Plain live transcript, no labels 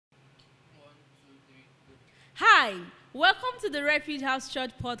Hi, welcome to the Refuge House Church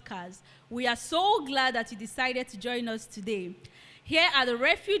podcast. We are so glad that you decided to join us today. Here at the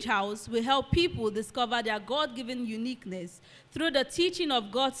Refuge House, we help people discover their God-given uniqueness through the teaching of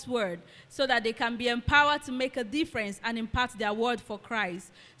God's word so that they can be empowered to make a difference and impact their word for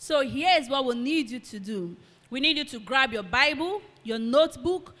Christ. So here is what we need you to do. We need you to grab your Bible, your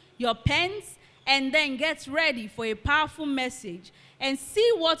notebook, your pens, and then get ready for a powerful message and see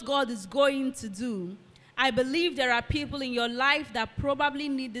what God is going to do. I believe there are people in your life that probably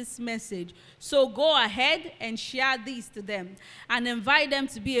need this message. So go ahead and share this to them and invite them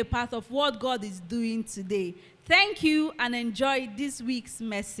to be a part of what God is doing today. Thank you and enjoy this week's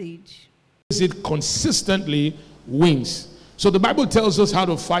message. It consistently wins. So the Bible tells us how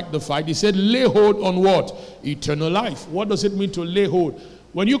to fight the fight. He said, lay hold on what? Eternal life. What does it mean to lay hold?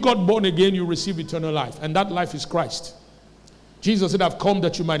 When you got born again, you receive eternal life, and that life is Christ. Jesus said, I've come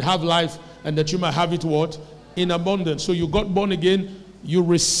that you might have life and that you might have it what? In abundance. So you got born again, you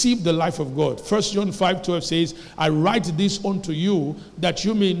received the life of God. 1 John 5:12 says, I write this unto you that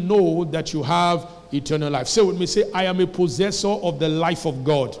you may know that you have eternal life. Say with me, say, I am a possessor of the life of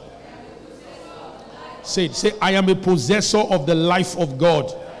God. Say, I am a possessor of the life of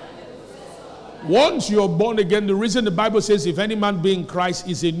God. Once you're born again, the reason the Bible says if any man be in Christ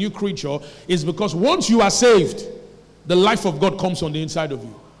is a new creature is because once you are saved, the life of God comes on the inside of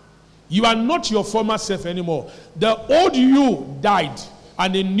you. You are not your former self anymore. The old you died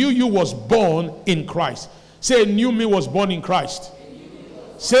and a new you was born in Christ. Say a new me was born in Christ.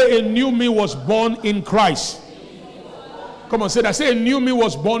 Say a new me was born in Christ. Come on, say that. Say a new me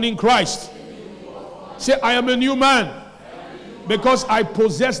was born in Christ. Say I am a new man because I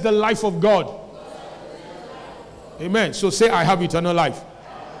possess the life of God. Amen. So say I have eternal life.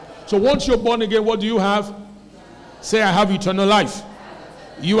 So once you're born again, what do you have? Say I have eternal life.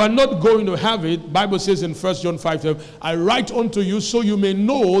 You are not going to have it. Bible says in 1 John 5:12, I write unto you so you may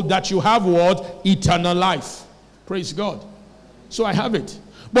know that you have what? Eternal life. Praise God. So I have it.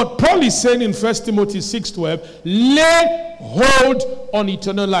 But Paul is saying in 1 Timothy 6:12, lay hold on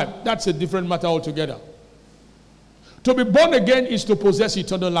eternal life. That's a different matter altogether. To be born again is to possess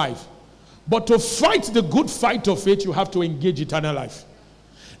eternal life. But to fight the good fight of faith, you have to engage eternal life.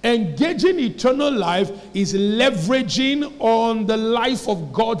 Engaging eternal life is leveraging on the life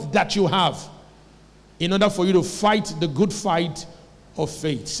of God that you have in order for you to fight the good fight of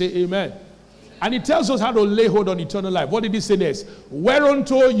faith. Say amen. And it tells us how to lay hold on eternal life. What did he say next?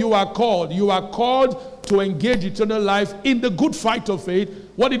 Whereunto you are called. You are called to engage eternal life in the good fight of faith.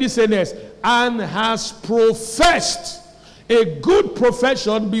 What did he say next? And has professed a good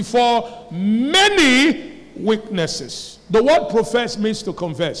profession before many witnesses. The word profess means to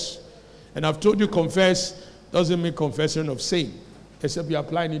confess. And I've told you confess doesn't mean confession of sin, except you're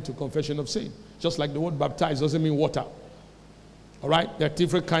applying it to confession of sin. Just like the word baptize doesn't mean water. All right? There are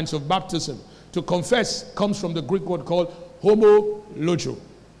different kinds of baptism. To confess comes from the Greek word called homologio.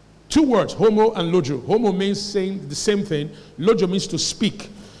 Two words, homo and logio. Homo means saying the same thing. Logio means to speak.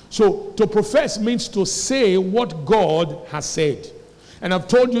 So to profess means to say what God has said. And I've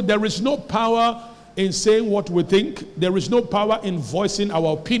told you there is no power in saying what we think. There is no power in voicing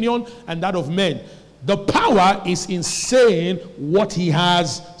our opinion and that of men. The power is in saying what he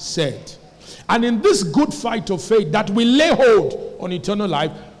has said. And in this good fight of faith that we lay hold on eternal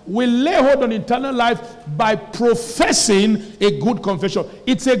life, we lay hold on eternal life by professing a good confession.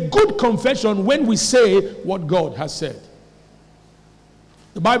 It's a good confession when we say what God has said.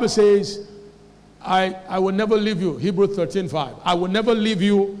 The Bible says, I will never leave you. Hebrews 13:5. I will never leave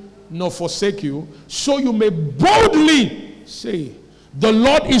you nor forsake you, so you may boldly say, the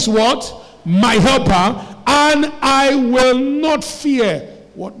Lord is what? My helper, and I will not fear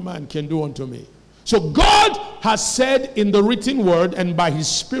what man can do unto me. So God has said in the written word and by his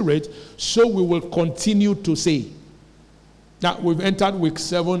spirit, so we will continue to say. Now we've entered week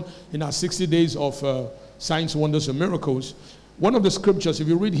 7 in our 60 days of signs, wonders, and miracles. One of the scriptures, if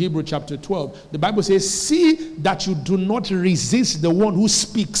you read Hebrews chapter 12, the Bible says, see that you do not resist the one who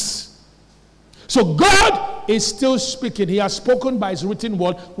speaks. So God is still speaking. He has spoken by his written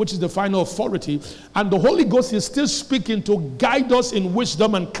word, which is the final authority. And the Holy Ghost is still speaking to guide us in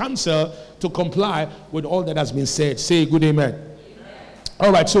wisdom and counsel to comply with all that has been said. Say good amen. Amen.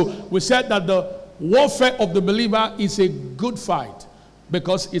 All right, so we said that the warfare of the believer is a good fight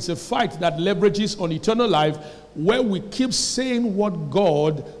because it's a fight that leverages on eternal life, where we keep saying what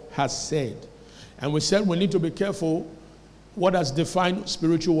God has said. And we said we need to be careful what has defined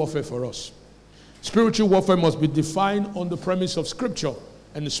spiritual warfare for us. Spiritual warfare must be defined on the premise of Scripture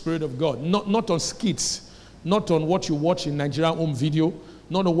and the Spirit of God, not on skits, not on what you watch in Nigerian home video,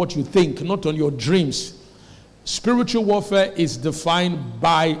 not on what you think, not on your dreams. Spiritual warfare is defined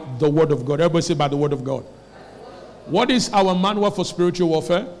by the word of God. Everybody say by the word of God. What is our manual for spiritual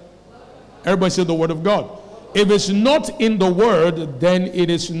warfare? Everybody say the word of God. If it's not in the word, then it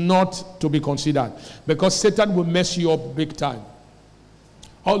is not to be considered. Because Satan will mess you up big time.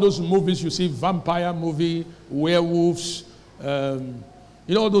 All those movies you see, vampire movie, werewolves,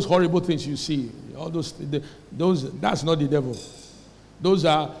 all those horrible things you see. All those, that's not the devil. Those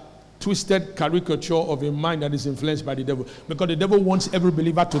are twisted caricature of a mind that is influenced by the devil. Because the devil wants every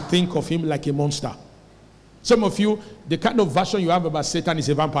believer to think of him like a monster. Some of you, the kind of version you have about Satan is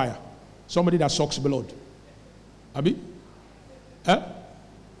a vampire. Somebody that sucks blood. Abi?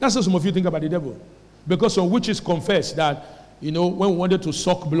 That's how some of you think about the devil. Because some witches confess that, when we wanted to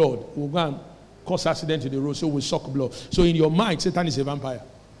suck blood, we'll go and cause accident in the road, so we suck blood. So in your mind, Satan is a vampire.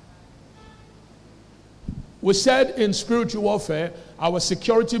 We said in spiritual warfare, our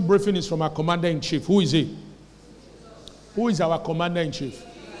security briefing is from our commander-in-chief. Who is he? Who is our commander-in-chief?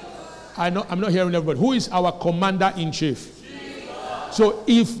 I'm not hearing everybody. Who is our commander-in-chief? So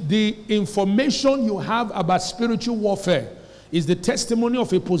if the information you have about spiritual warfare is the testimony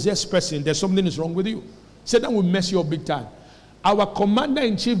of a possessed person, there's something is wrong with you. Satan will mess you up big time. Our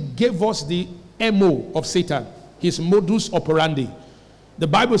commander-in-chief gave us the MO of Satan, his modus operandi. The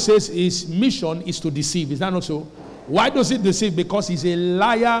Bible says his mission is to deceive. Is that not so? Why does he deceive? Because he's a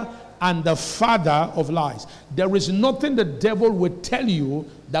liar and the father of lies. There is nothing the devil will tell you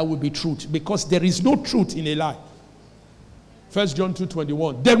that will be truth, because there is no truth in a lie. 1 John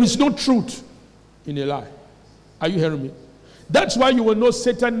 2:21. There is no truth in a lie. Are you hearing me? That's why you will know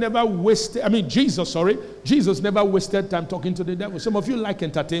Satan never wasted, Jesus never wasted time talking to the devil. Some of you like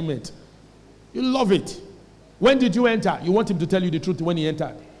entertainment. You love it. When did you enter? You want him to tell you the truth when he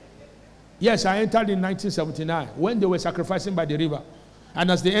entered. Yes, I entered in 1979 when they were sacrificing by the river.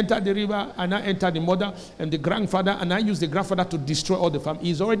 And as they entered the river, and I entered the mother and the grandfather, and I used the grandfather to destroy all the family.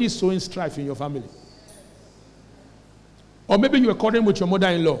 He's already sowing strife in your family. Or maybe you were quarreling with your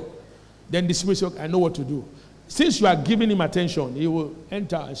mother-in-law. Then the spirit says, I know what to do. Since you are giving him attention, he will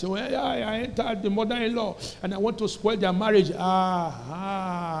enter and say, well, yeah, I entered the mother-in-law and I want to spoil their marriage.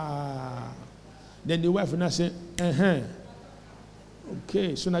 Then the wife will not say,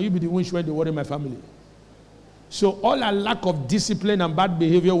 okay, so now you be the one where they worry my family. So all our lack of discipline and bad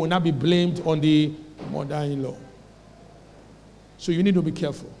behavior will not be blamed on the mother-in-law. So you need to be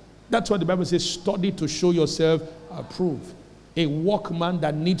careful. That's why the Bible says, study to show yourself approved. A workman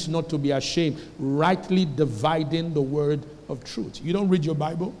that needs not to be ashamed, rightly dividing the word of truth. You don't read your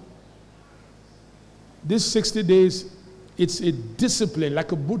Bible? This 60 days, it's a discipline,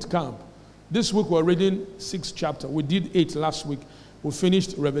 like a boot camp. This week we're reading 6th chapter. We did 8 last week. We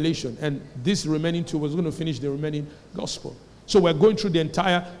finished Revelation. And this remaining 2 was going to finish the remaining gospel. So we're going through the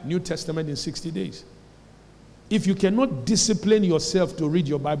entire New Testament in 60 days. If you cannot discipline yourself to read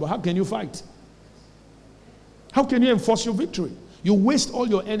your Bible, how can you fight? How can you enforce your victory? You waste all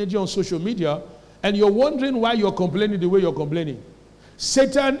your energy on social media and you're wondering why you're complaining the way you're complaining.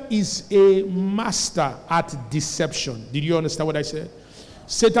 Satan is a master at deception. Did you understand what I said?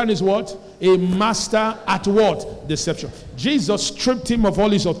 Satan is what? A master at what? Deception. Jesus stripped him of all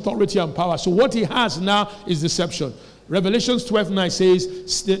his authority and power. So what he has now is deception. Revelations 12:9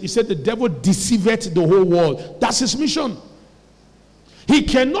 says, he said the devil deceiveth the whole world. That's his mission. He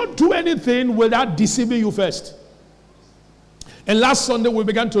cannot do anything without deceiving you first. And last Sunday we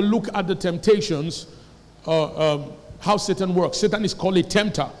began to look at the temptations, how Satan works. Satan is called a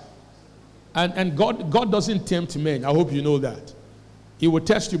tempter. And God doesn't tempt men. I hope you know that. He will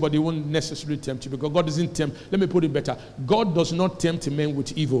test you, but he won't necessarily tempt you, because God doesn't tempt. Let me put it better. God does not tempt men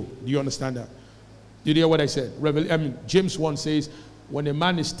with evil. Do you understand that? Did you hear what I said? James 1 says, when a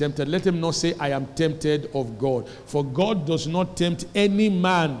man is tempted, let him not say, I am tempted of God. For God does not tempt any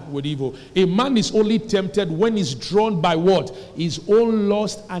man with evil. A man is only tempted when he's drawn by what? His own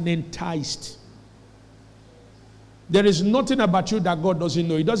lust and enticed. There is nothing about you that God doesn't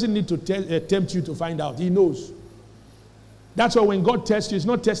know. He doesn't need to tempt you to find out. He knows. That's why when God tests you, He's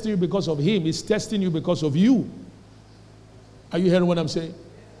not testing you because of Him. He's testing you because of you. Are you hearing what I'm saying?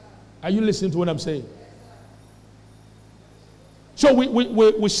 Are you listening to what I'm saying? So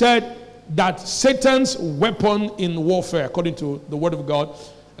we said that Satan's weapon in warfare, according to the Word of God,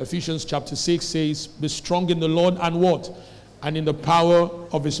 Ephesians chapter 6 says, be strong in the Lord and what? And in the power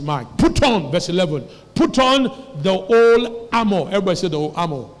of His might. Put on, verse 11, put on the whole armor. Everybody say the whole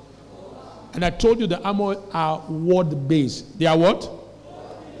armor. And I told you the armor are word-based. They are what?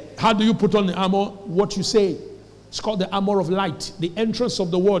 How do you put on the armor? What you say. It's called the armor of light. The entrance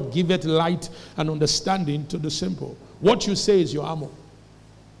of the word giveth light and understanding to the simple. What you say is your armor.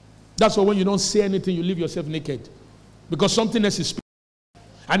 That's why when you don't say anything, you leave yourself naked. Because something else is.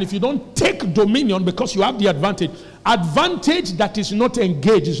 And if you don't take dominion because you have the advantage that is not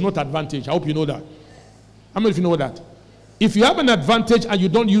engaged is not advantage. I hope you know that. How many of you know that? If you have an advantage and you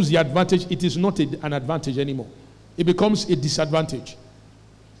don't use the advantage, it is not an advantage anymore. It becomes a disadvantage.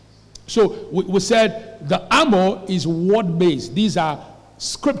 So we said the armor is word-based. These are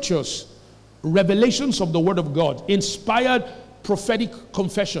scriptures, revelations of the word of God, inspired prophetic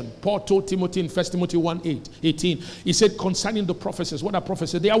confession. Paul told Timothy in 1 Timothy 1:18. He said concerning the prophecies. What are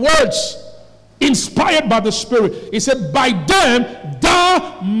prophecies? They are words inspired by the Spirit. He said, by them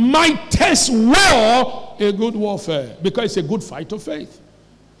thou mightest war a good warfare. Because it's a good fight of faith.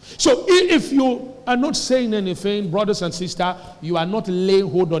 So if you are not saying anything, brothers and sisters, you are not laying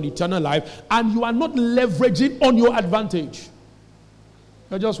hold on eternal life, and you are not leveraging on your advantage.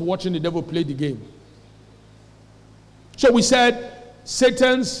 You're just watching the devil play the game. So we said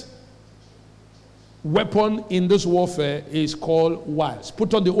Satan's weapon in this warfare is called wiles.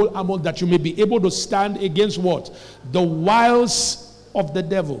 Put on the whole armor that you may be able to stand against what? The wiles of the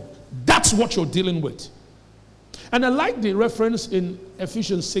devil. That's what you're dealing with. And I like the reference in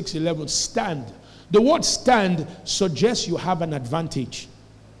Ephesians 6:11, stand. The word stand suggests you have an advantage.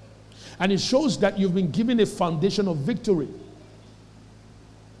 And it shows that you've been given a foundation of victory.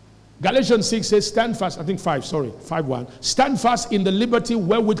 Galatians 6 says, stand fast, I think 5:1. Stand fast in the liberty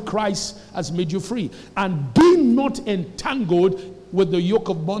wherewith Christ has made you free. And be not entangled with the yoke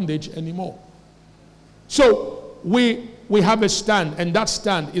of bondage anymore. So we have a stand, and that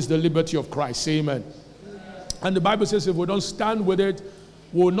stand is the liberty of Christ. Say amen. And the Bible says if we don't stand with it,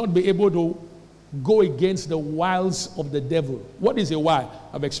 we will not be able to go against the wiles of the devil. What is a wile?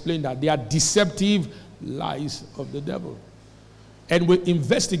 I've explained that. They are deceptive lies of the devil. And we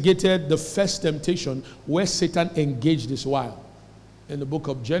investigated the first temptation where Satan engaged this wile in the book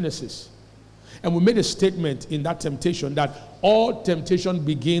of Genesis. And we made a statement in that temptation that all temptation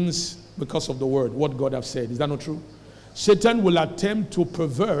begins because of the word, what God has said. Is that not true? Satan will attempt to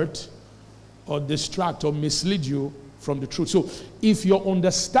pervert or distract or mislead you from the truth. So if your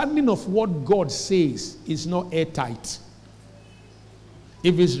understanding of what God says is not airtight,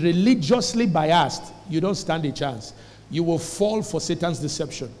 if it's religiously biased, you don't stand a chance. You will fall for Satan's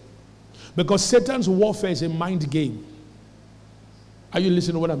deception. Because Satan's warfare is a mind game. Are you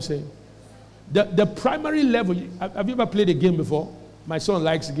listening to what I'm saying? The primary level, have you ever played a game before? My son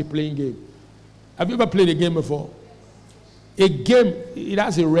likes to keep playing game. Have you ever played a game before? A game, it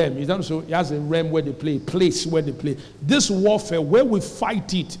has a realm. It has a realm where they play, a place where they play. This warfare, where we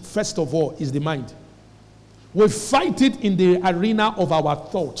fight it, first of all, is the mind. We fight it in the arena of our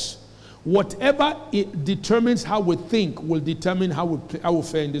thoughts. Whatever it determines how we think will determine how we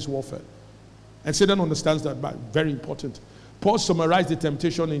fare in this warfare. And Satan understands that, but very important. Paul summarized the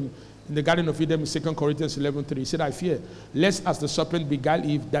temptation in the Garden of Eden in 2 Corinthians 11:3. He said, I fear, lest as the serpent beguiled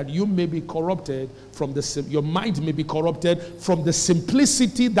Eve, that you may be corrupted from your mind may be corrupted from the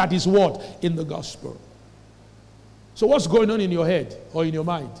simplicity that is what? In the gospel. So what's going on in your head or in your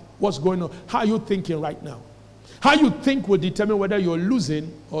mind? What's going on? How are you thinking right now? How you think will determine whether you're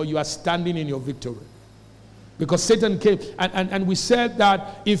losing or you are standing in your victory. Because Satan came, and we said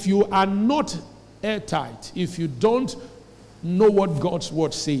that if you are not airtight, if you don't know what God's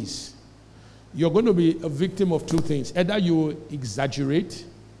word says, you're going to be a victim of two things. Either you exaggerate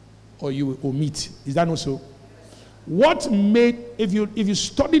or you omit. Is that not so? What made, if you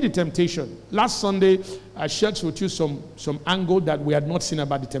study the temptation, last Sunday I shared with you some angle that we had not seen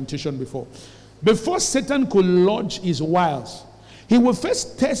about the temptation before. Before Satan could lodge his wiles, he will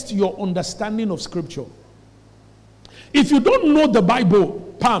first test your understanding of scripture. If you don't know the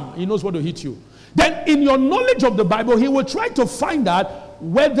Bible, he knows what to hit you. Then in your knowledge of the Bible, he will try to find out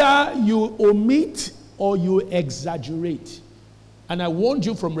whether you omit or you exaggerate. And I warned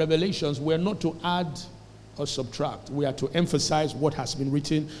you from Revelations, we're not to add or subtract. We are to emphasize what has been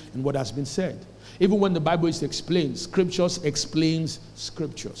written and what has been said. Even when the Bible is explained, scriptures explains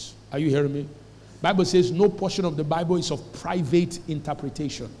scriptures. Are you hearing me? Bible says no portion of the Bible is of private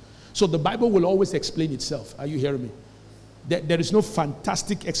interpretation. So the Bible will always explain itself. Are you hearing me? There is no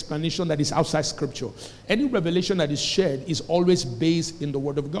fantastic explanation that is outside scripture. Any revelation that is shared is always based in the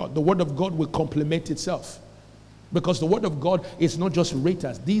word of God. The word of God will complement itself. Because the word of God is not just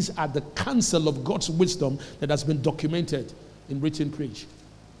writers. These are the counsel of God's wisdom that has been documented in written preach.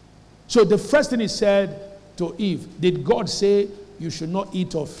 So the first thing he said to Eve, did God say you should not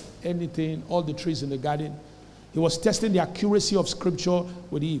eat of anything, all the trees in the garden? He was testing the accuracy of scripture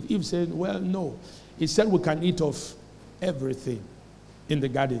with Eve. Eve said, well, no. He said we can eat of everything in the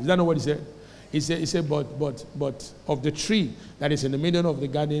garden. Is that not what he said? He said, but of the tree that is in the middle of the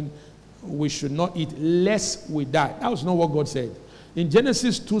garden, we should not eat lest we die. That was not what God said. In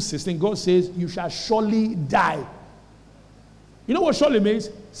Genesis 2:16, God says, you shall surely die. You know what surely means?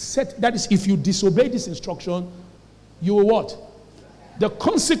 That is, if you disobey this instruction, you will what? The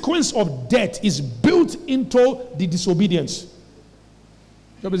consequence of death is built into the disobedience.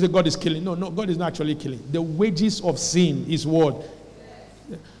 Somebody say God is killing. No, God is not actually killing. The wages of sin is what?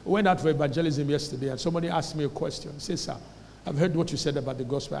 I went out for evangelism yesterday and somebody asked me a question. He said, sir, I've heard what you said about the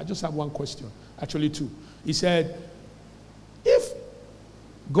gospel. I just have one question. Actually, two. He said, if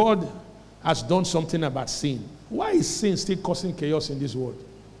God has done something about sin, why is sin still causing chaos in this world?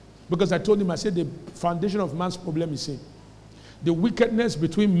 Because I told him, I said, the foundation of man's problem is sin. The wickedness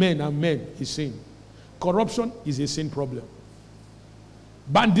between men and men is sin. Corruption is a sin problem.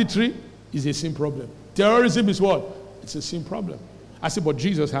 Banditry is a sin problem. Terrorism is what? It's a sin problem. I said, but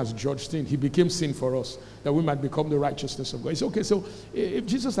Jesus has judged sin. He became sin for us, that we might become the righteousness of God. He said, okay, so if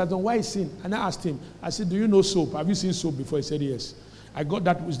Jesus has done, why is sin? And I asked him, I said, do you know soap? Have you seen soap before? He said, yes. I got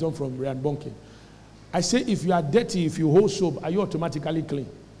that wisdom from Roland. I said, if you are dirty, if you hold soap, are you automatically clean?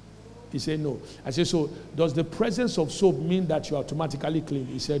 He said, no. I said, so does the presence of soap mean that you are automatically clean?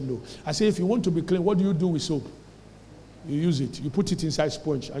 He said, no. I said, if you want to be clean, what do you do with soap? You use it. You put it inside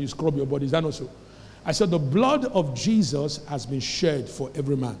sponge and you scrub your body. Is that not so? I said, the blood of Jesus has been shed for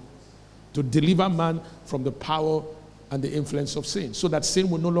every man to deliver man from the power and the influence of sin, so that sin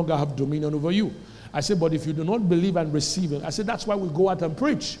will no longer have dominion over you. I said, but if you do not believe and receive it, I said, that's why we go out and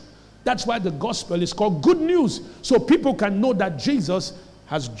preach. That's why the gospel is called good news, so people can know that Jesus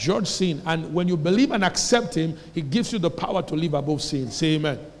has judged sin. And when you believe and accept him, he gives you the power to live above sin. Say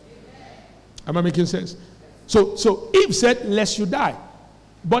amen. Am I making sense? So Eve said, lest you die.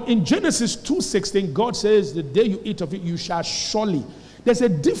 But in Genesis 2:16, God says, the day you eat of it, you shall surely. There's a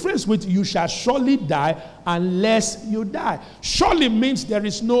difference with you shall surely die unless you die. Surely means there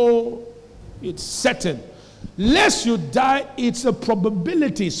is no, it's certain. Lest you die, it's a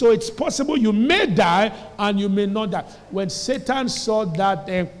probability. So it's possible you may die and you may not die. When Satan saw that,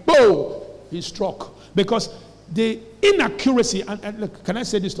 boom, he struck. Because the inaccuracy, and look, can I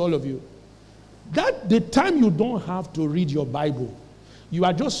say this to all of you? That the time you don't have to read your Bible, you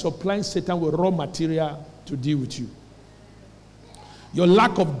are just supplying Satan with raw material to deal with you. Your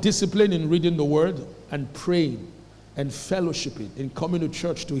lack of discipline in reading the word and praying and fellowshipping and coming to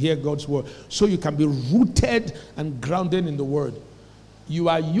church to hear God's word, so you can be rooted and grounded in the word. You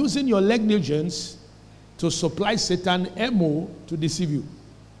are using your negligence to supply Satan ammo to deceive you.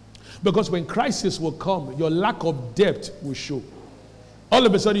 Because when crisis will come, your lack of depth will show. All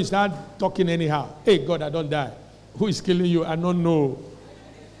of a sudden you start talking anyhow. Hey, God, I don't die. Who is killing you? I don't know.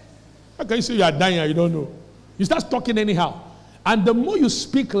 How can you say you are dying and you don't know? You start talking anyhow. And the more you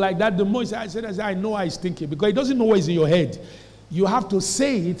speak like that, the more I know how he's thinking. Because he doesn't know what is in your head. You have to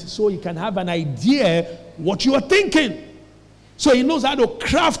say it so he can have an idea what you are thinking. So he knows how to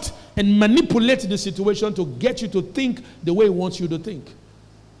craft and manipulate the situation to get you to think the way he wants you to think.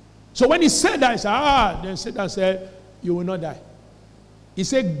 So when he said that, he said, then Satan said, you will not die. He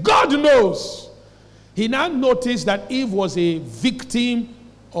said, God knows. He now noticed that Eve was a victim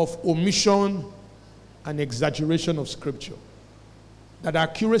of omission and exaggeration of scripture. That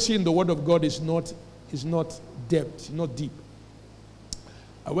accuracy in the word of God is not depth, not deep.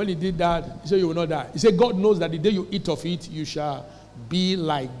 And when he did that, he said, you will not die. He said, God knows that the day you eat of it, you shall be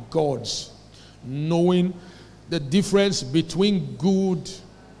like gods, knowing the difference between good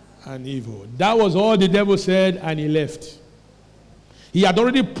and evil. That was all the devil said, and he left. He had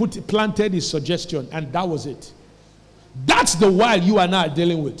already planted his suggestion, and that was it. That's the wild you and I are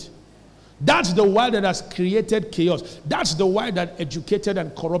dealing with. That's the wild that has created chaos. That's the wild that educated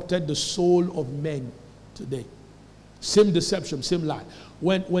and corrupted the soul of men today. Same deception, same lie.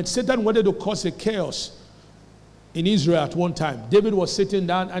 When Satan wanted to cause a chaos in Israel at one time, David was sitting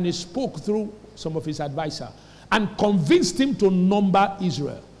down and he spoke through some of his advisors and convinced him to number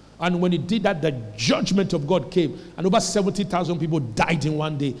Israel. And when he did that, the judgment of God came. And over 70,000 people died in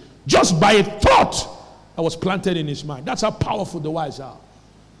one day. Just by a thought that was planted in his mind. That's how powerful the wise are.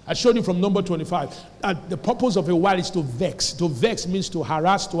 I showed you from number 25. The purpose of a wile is to vex. To vex means to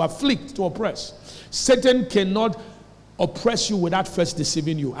harass, to afflict, to oppress. Satan cannot oppress you without first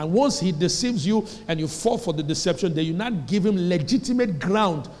deceiving you. And once he deceives you and you fall for the deception, then you not give him legitimate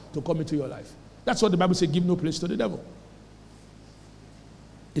ground to come into your life. That's what the Bible says, give no place to the devil.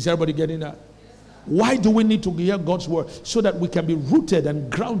 Is everybody getting that? Why do we need to hear God's word? So that we can be rooted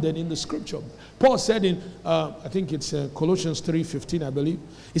and grounded in the scripture. Paul said in, I think it's Colossians 3:15, I believe.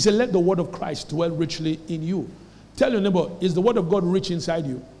 He said, let the word of Christ dwell richly in you. Tell your neighbor, is the word of God rich inside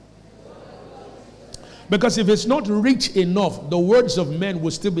you? Because if it's not rich enough, the words of men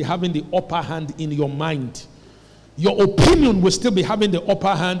will still be having the upper hand in your mind. Your opinion will still be having the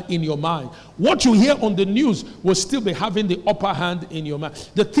upper hand in your mind. What you hear on the news will still be having the upper hand in your mind.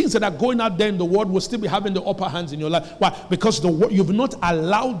 The things that are going out there in the world will still be having the upper hands in your life. Why? Because you've not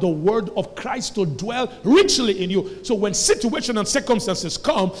allowed the word of Christ to dwell richly in you. So when situation and circumstances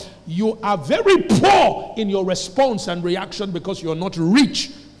come, you are very poor in your response and reaction because you're not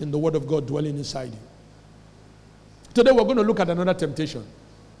rich in the word of God dwelling inside you. Today we're going to look at another temptation.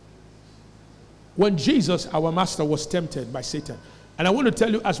 When Jesus, our master, was tempted by Satan. And I want to tell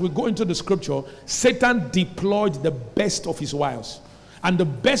you, as we go into the scripture, Satan deployed the best of his wiles. And the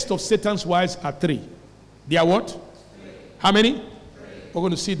best of Satan's wiles are three. They are what? Three. How many? Three. We're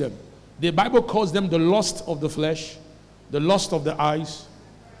going to see them. The Bible calls them the lust of the flesh, the lust of the eyes,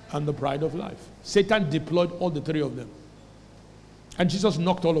 and the pride of life. Satan deployed all the three of them. And Jesus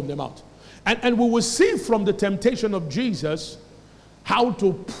knocked all of them out. And we will see from the temptation of Jesus how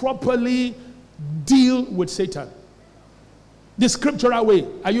to properly deal with Satan. The scriptural way.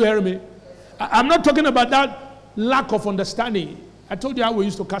 Are you hearing me? I'm not talking about that lack of understanding. I told you how we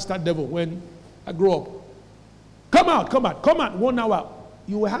used to cast that devil when I grew up. Come out, come out, come out. 1 hour.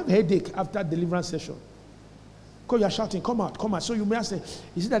 You will have headache after deliverance session. Because you're shouting, come out, come out. So you may say,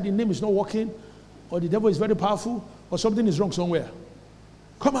 is it that the name is not working? Or the devil is very powerful? Or something is wrong somewhere?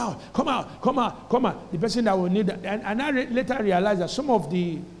 Come out, come out, come out, come out. The person that will need that. And I later realized that some of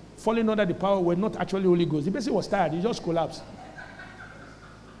the falling under the power were not actually Holy Ghost. The person was tired. He just collapsed.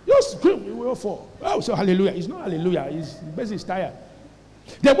 Just scream. We will fall. Oh, so hallelujah. It's not hallelujah. The person is tired.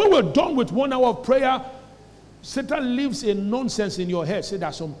 Then when we're done with 1 hour of prayer, Satan leaves a nonsense in your head. Say there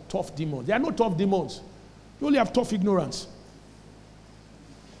are some tough demons. There are no tough demons. You only have tough ignorance.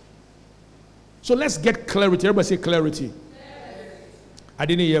 So let's get clarity. Everybody say clarity. Clarity. I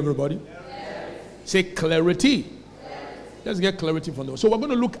didn't hear everybody. Clarity. Say clarity. Let's get clarity from those. So we're going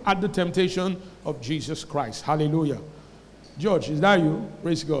to look at the temptation of Jesus Christ. Hallelujah. George, is that you?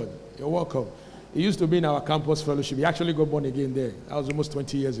 Praise God. You're welcome. He used to be in our campus fellowship. He actually got born again there. That was almost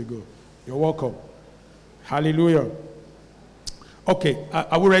 20 years ago. You're welcome. Hallelujah. Okay,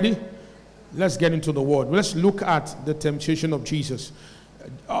 are we ready? Let's get into the word. Let's look at the temptation of Jesus.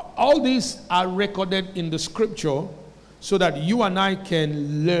 All these are recorded in the scripture so that you and I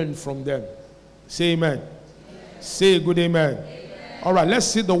can learn from them. Say amen. Say a good amen. Amen. All right, let's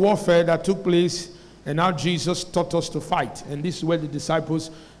see the warfare that took place and how Jesus taught us to fight. And this is where the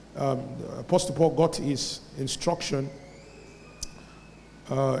disciples, Apostle Paul got his instruction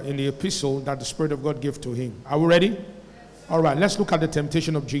in the epistle that the Spirit of God gave to him. Are we ready? All right, let's look at the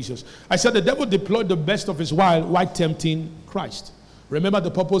temptation of Jesus. I said the devil deployed the best of his while tempting Christ. Remember the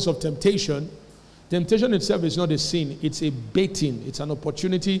purpose of temptation. Temptation itself is not a sin. It's a baiting. It's an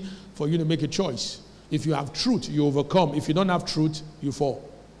opportunity for you to make a choice. If you have truth, you overcome. If you don't have truth, you fall.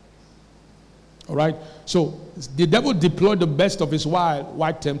 All right? So, the devil deployed the best of his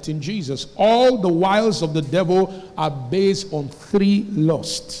while tempting Jesus. All the wiles of the devil are based on three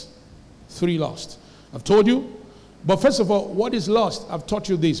lusts. Three lusts. I've told you. But first of all, what is lust? I've taught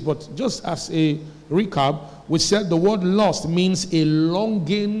you this. But just as a recap, we said the word lust means a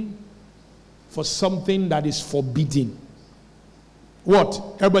longing for something that is forbidden. What?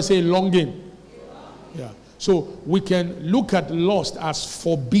 Everybody say longing. Yeah. So we can look at lust as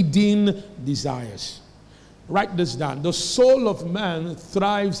forbidden desires. Write this down. The soul of man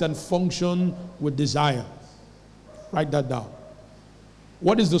thrives and functions with desire. Write that down.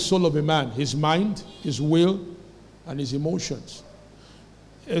 What is the soul of a man? His mind, his will, and his emotions.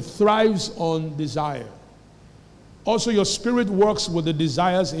 It thrives on desire. Also, your spirit works with the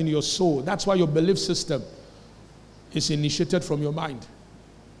desires in your soul. That's why your belief system is initiated from your mind.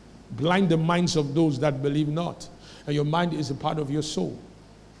 Blind the minds of those that believe not. And your mind is a part of your soul.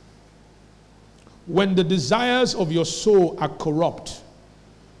 When the desires of your soul are corrupt,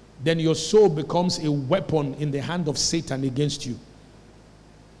 then your soul becomes a weapon in the hand of Satan against you.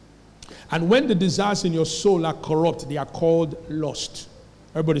 And when the desires in your soul are corrupt, they are called lust.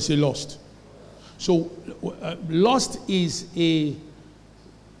 Everybody say lust. So lust is a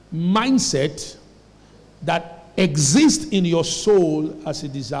mindset that exists in your soul as a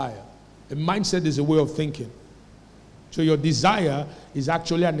desire. A mindset is a way of thinking. So your desire is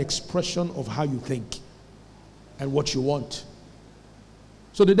actually an expression of how you think and what you want.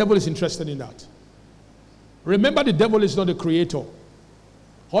 So the devil is interested in that. Remember, the devil is not the creator.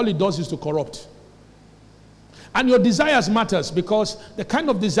 All he does is to corrupt. And your desires matters because the kind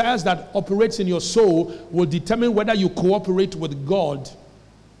of desires that operates in your soul will determine whether you cooperate with God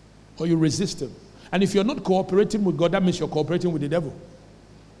or you resist him. And if you're not cooperating with God, that means you're cooperating with the devil.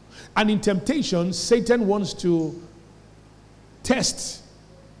 And in temptation, Satan wants to test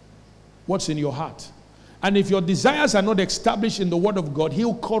what's in your heart. And if your desires are not established in the Word of God,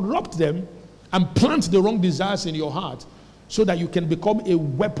 he'll corrupt them and plant the wrong desires in your heart so that you can become a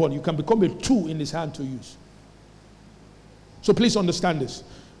weapon, you can become a tool in his hand to use. So please understand this.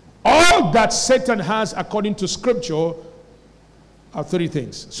 All that Satan has, according to Scripture, are three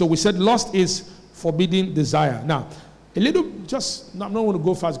things. So we said lust is forbidden desire. Now, I'm not going to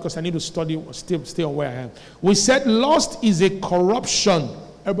go fast because I need to study, stay on where I am. We said lust is a corruption.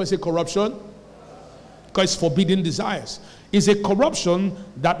 Everybody say corruption. Because it's forbidden desires. It's a corruption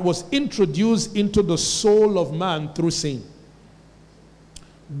that was introduced into the soul of man through sin.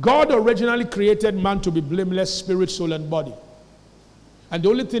 God originally created man to be blameless, spirit, soul, and body. And the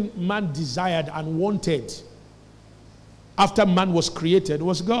only thing man desired and wanted after man was created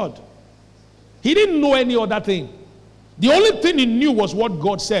was God. He didn't know any other thing. The only thing he knew was what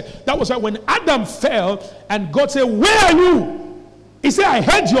God said. That was why when Adam fell and God said, "Where are you?" He said, "I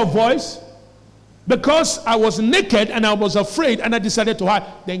heard your voice because I was naked and I was afraid and I decided to hide."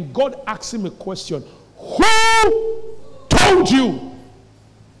 Then God asked him a question. "Who told you?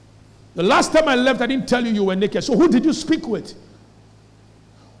 The last time I left, I didn't tell you you were naked. So who did you speak with?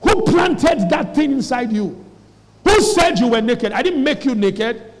 Who planted that thing inside you? Who said you were naked? I didn't make you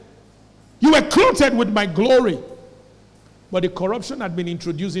naked. You were clothed with my glory." But the corruption had been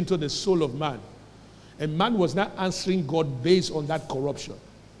introduced into the soul of man. And man was not answering God based on that corruption.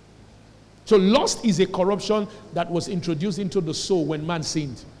 So lust is a corruption that was introduced into the soul when man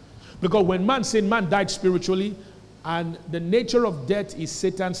sinned. Because when man sinned, man died spiritually. And the nature of death is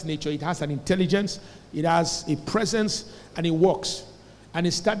Satan's nature. It has an intelligence, it has a presence, and it works. And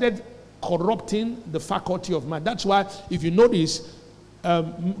it started corrupting the faculty of man. That's why, if you notice,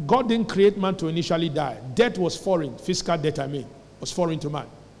 God didn't create man to initially die. Death was foreign. Physical death, was foreign to man.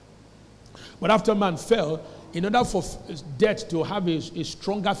 But after man fell, in order for death to have a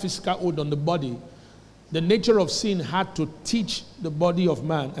stronger physical hold on the body, the nature of sin had to teach the body of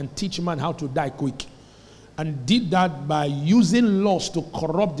man and teach man how to die quick. And did that by using lust to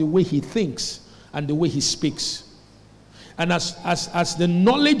corrupt the way he thinks and the way he speaks. And as the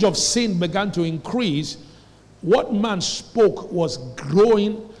knowledge of sin began to increase, what man spoke was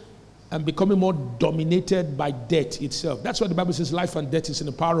growing and becoming more dominated by death itself. That's why the Bible says life and death is in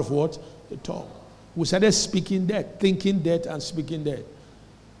the power of what? The tongue. We started speaking death, thinking death, and speaking death.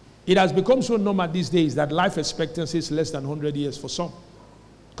 It has become so normal these days that life expectancy is less than 100 years for some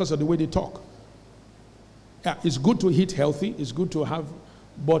because of the way they talk. Yeah, it's good to eat healthy, it's good to have,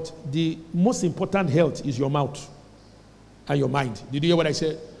 but the most important health is your mouth and your mind. Did you hear what I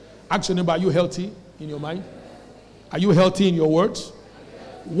said? Ask your neighbor, are you healthy in your mind? Are you healthy in your words?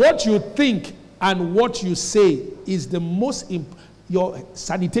 What you think and what you say is the most your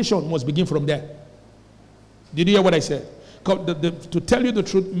sanitation must begin from there. Did you hear what I said? To tell you the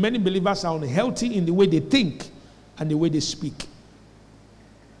truth, many believers are unhealthy in the way they think and the way they speak.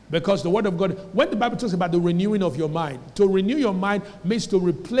 Because the Word of God, when the Bible talks about the renewing of your mind, to renew your mind means to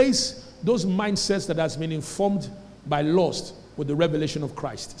replace those mindsets that has been informed by lust with the revelation of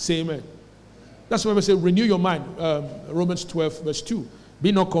Christ. Say amen. That's why we say renew your mind. Romans 12 verse 2.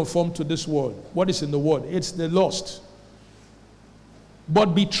 Be not conformed to this world. What is in the world? It's the lust. But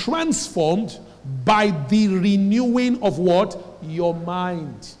be transformed by the renewing of what? Your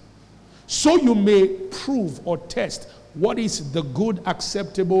mind. So you may prove or test what is the good,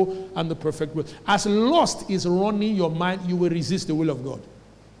 acceptable, and the perfect will. As lust is running your mind, you will resist the will of God.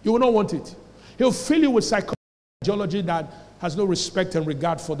 You will not want it. He'll fill you with psychology that has no respect and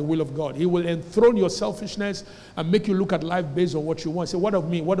regard for the will of God. He will enthrone your selfishness and make you look at life based on what you want. Say, what of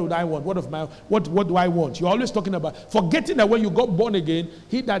me? What do I want? What do I want? You're always talking about, forgetting that when you got born again,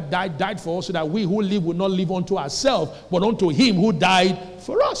 he that died for us, so that we who live will not live unto ourselves, but unto him who died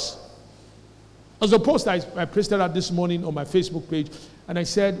for us. As a post I posted out this morning on my Facebook page, and I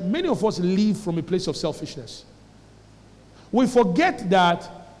said, many of us live from a place of selfishness. We forget that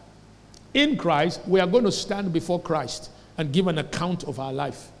in Christ, we are going to stand before Christ and give an account of our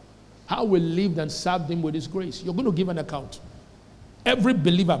life. How we lived and served him with his grace. You're going to give an account. Every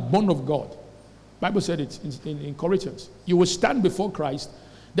believer born of God. Bible said it in Corinthians. You will stand before Christ.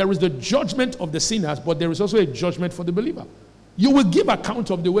 There is the judgment of the sinners, but there is also a judgment for the believer. You will give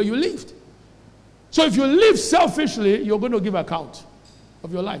account of the way you lived. So if you live selfishly, you're going to give account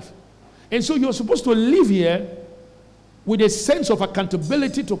of your life. And so you're supposed to live here with a sense of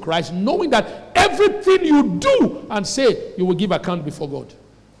accountability to Christ, knowing that everything you do and say, you will give account before God.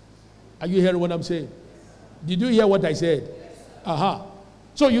 Are you hearing what I'm saying? Did you hear what I said?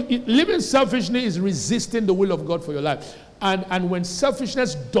 So living selfishly is resisting the will of God for your life. And when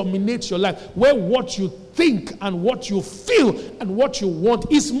selfishness dominates your life, where what you think and what you feel and what you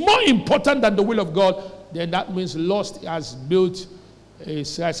want is more important than the will of God, then that means lust has built a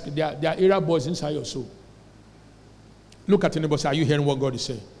size. There are area boys inside your soul. Look at your neighbor and say, are you hearing what God is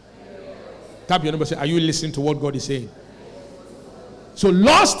saying? Tap your neighbor and say, are you listening to what God is saying? So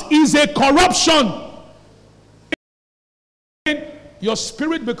lust is a corruption. Your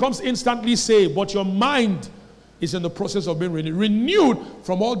spirit becomes instantly saved, but your mind is in the process of being renewed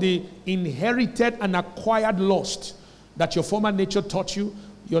from all the inherited and acquired lust that your former nature taught you,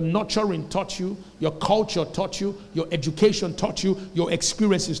 your nurturing taught you, your culture taught you, your education taught you, your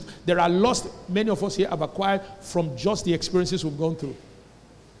experiences. There are lusts many of us here have acquired from just the experiences we've gone through.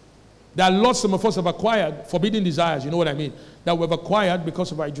 There are lots some of us have acquired, forbidden desires, you know what I mean, that we've acquired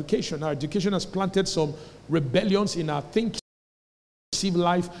because of our education. Our education has planted some rebellions in our thinking,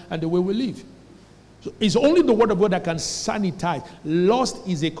 life, and the way we live. So it's only the word of God that can sanitize. Lust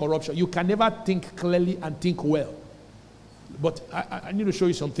is a corruption. You can never think clearly and think well. But I need to show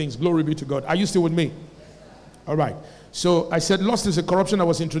you some things. Glory be to God. Are you still with me? All right. So I said lust is a corruption that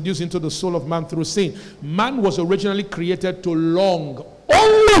was introduced into the soul of man through sin. Man was originally created to long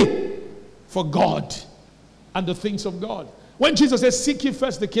only for God and the things of God. When Jesus says, seek ye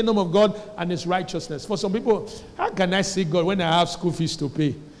first the kingdom of God and his righteousness. For some people, how can I seek God when I have school fees to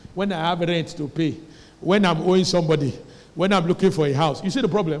pay? When I have rent to pay? When I'm owing somebody? When I'm looking for a house? You see the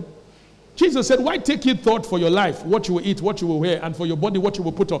problem? Jesus said, why take ye thought for your life, what you will eat, what you will wear, and for your body, what you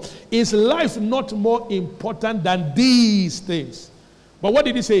will put on? Is life not more important than these things? But what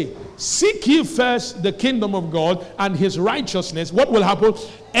did he say? Seek ye first the kingdom of God and his righteousness. What will happen?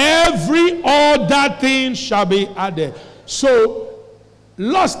 Every other thing shall be added. So,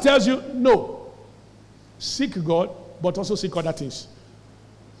 lust tells you, no. Seek God, but also seek other things.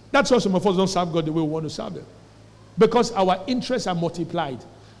 That's why some of us don't serve God the way we want to serve Him. Because our interests are multiplied.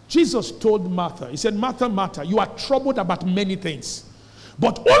 Jesus told Martha, he said, Martha, Martha, you are troubled about many things.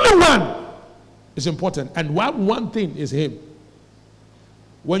 But only one is important. And one thing is Him.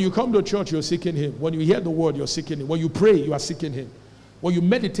 When you come to church, you're seeking Him. When you hear the word, you're seeking Him. When you pray, you are seeking Him. When you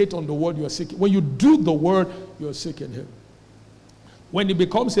meditate on the word, you are seeking. When you do the word, you're seeking Him. When it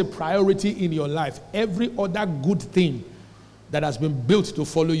becomes a priority in your life, every other good thing that has been built to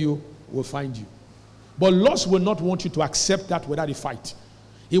follow you will find you. But lust will not want you to accept that without a fight.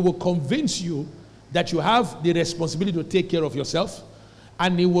 It will convince you that you have the responsibility to take care of yourself,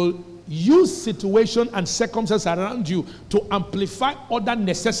 and it will use situation and circumstances around you to amplify other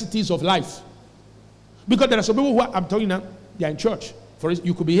necessities of life. Because there are some people who I'm telling you now, they are in church. For instance,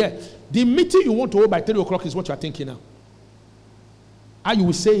 you could be here. The meeting you want to hold by 3 o'clock is what you are thinking now. And you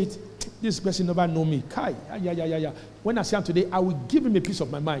will say it, this person never know me. Kai, yeah. When I see him today, I will give him a piece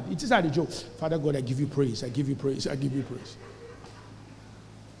of my mind. It is not a joke. Father God, I give you praise. I give you praise. I give you praise.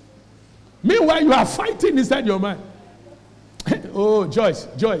 Meanwhile, you are fighting inside your mind. Oh, Joyce.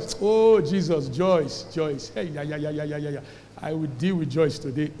 Oh, Jesus, Joyce. Hey, yeah. I will deal with Joyce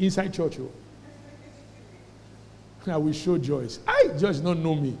today inside church. Oh. I will show Joyce. Joyce don't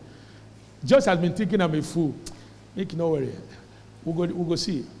know me. Joyce has been thinking I'm a fool. Make no worry. We'll go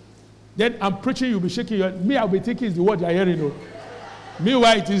see. Then I'm preaching, you'll be shaking your head. Me, I'll be thinking it's the word you're hearing. Oh.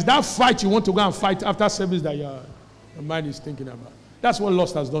 Meanwhile, it is that fight you want to go and fight after service that your mind is thinking about. That's what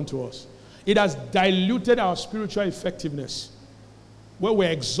lust has done to us. It has diluted our spiritual effectiveness, where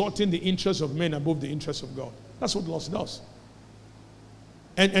we're exalting the interests of men above the interests of God. That's what lust does.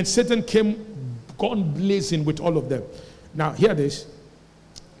 And Satan came gone blazing with all of them. Now, hear this.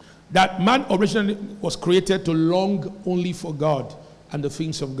 That man originally was created to long only for God and the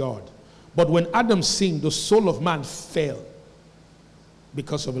things of God. But when Adam sinned, the soul of man fell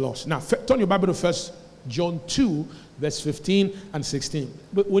because of lust. Now, turn your Bible to 1 John 2, verse 15 and 16.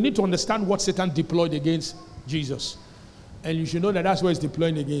 But we need to understand what Satan deployed against Jesus. And you should know that that's what he's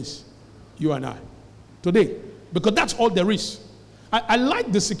deploying against you and I today. Because that's all there is. I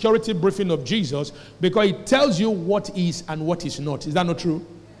like the security briefing of Jesus because it tells you what is and what is not. Is that not true?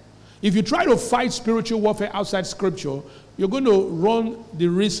 If you try to fight spiritual warfare outside Scripture, you're going to run the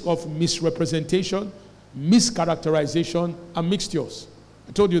risk of misrepresentation, mischaracterization, and mixtures.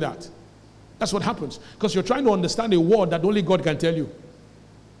 I told you that. That's what happens. Because you're trying to understand a word that only God can tell you.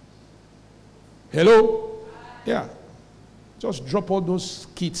 Hello? Yeah. Just drop all those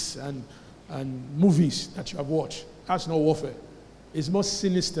skits and movies that you have watched. That's not warfare. It's more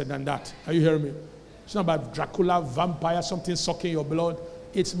sinister than that. Are you hearing me? It's not about Dracula, vampire, something sucking your blood.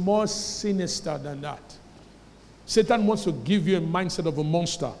 It's more sinister than that. Satan wants to give you a mindset of a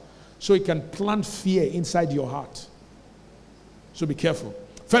monster so he can plant fear inside your heart. So be careful.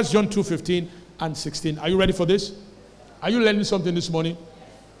 1 John 2:15 and 16. Are you ready for this? Are you learning something this morning?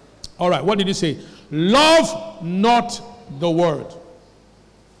 All right, what did he say? Love not the world.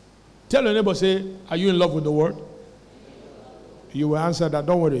 Tell your neighbor, say, are you in love with the word? You will answer that,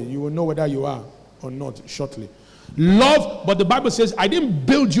 don't worry. You will know whether you are or not shortly. Love, but the Bible says, I didn't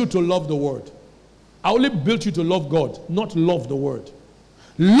build you to love the word. I only built you to love God, not love the word.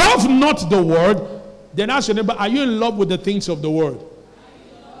 Love not the word. Then ask your neighbor, are you in love with the things of the word?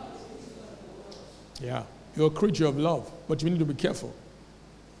 Yeah, you're a creature of love, but you need to be careful.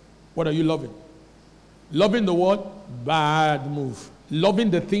 What are you loving? Loving the word, bad move. Loving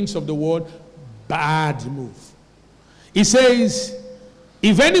the things of the word, bad move. He says,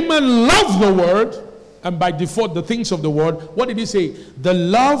 if any man love the word, and by default the things of the word, what did he say? The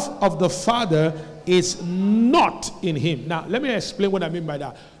love of the Father is not in him. Now, let me explain what I mean by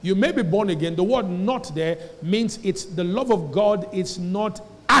that. You may be born again. The word not there means it's the love of God is not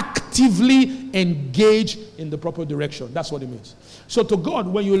actively engaged in the proper direction. That's what it means. So to God,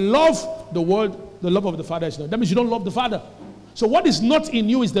 when you love the word, the love of the Father is not. That means you don't love the Father. So what is not in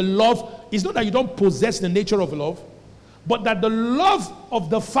you is the love. It's not that you don't possess the nature of love, but that the love of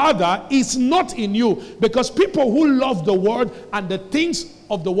the Father is not in you. Because people who love the word and the things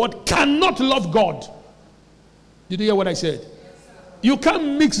of the word cannot love God. Did you hear what I said? You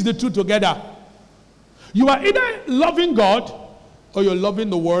can't mix the two together. You are either loving God or you're loving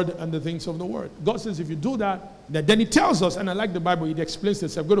the word and the things of the word. God says if you do that, then he tells us, and I like the Bible, it explains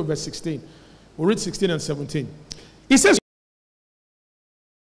itself. Go to verse 16. We'll read 16 and 17. He says,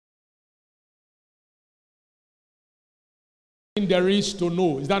 there is to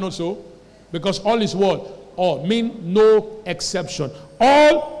know. Is that not so? Because all is what? All. Mean no exception.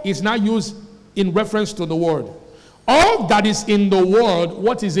 All is now used in reference to the word. All that is in the world,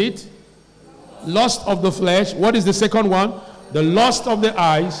 what is it? Lust of the flesh. What is the second one? The lust of the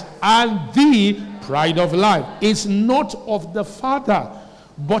eyes and the pride of life. It's not of the Father,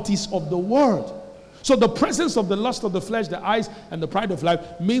 but is of the word. So the presence of the lust of the flesh, the eyes, and the pride of life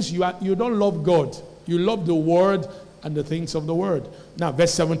means you don't love God. You love the word and the things of the word. Now,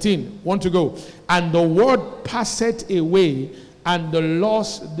 verse 17. Want to go. And the word passeth away, and the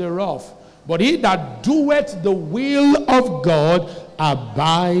lust thereof. But he that doeth the will of God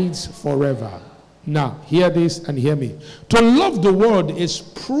abides forever. Now, hear this and hear me. To love the word is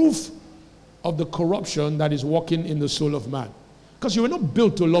proof of the corruption that is working in the soul of man. Because you were not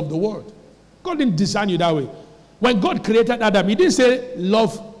built to love the word. God didn't design you that way. When God created Adam, he didn't say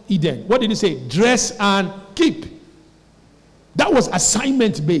love Eden. What did he say? Dress and keep. That was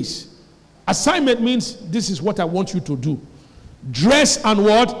assignment based. Assignment means this is what I want you to do. Dress and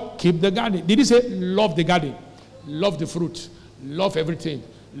what? Keep the garden. Did he say love the garden? Love the fruit. Love everything.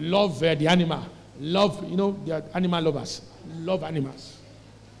 Love the animal. Love, they are animal lovers. Love animals.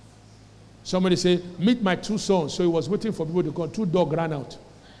 Somebody say, meet my two sons. So he was waiting for people to come. Two dogs ran out.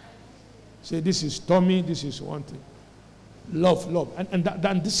 Say, this is Tommy, this is one thing. Love.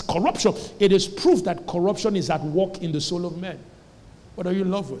 And this corruption, it is proof that corruption is at work in the soul of man. What are you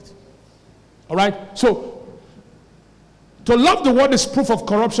in love with? All right? So, to love the word is proof of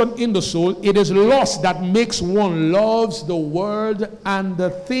corruption in the soul. It is lust that makes one loves the word and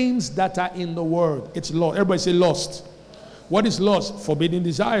the things that are in the word. It's lust. Everybody say lust. What is lust? Forbidden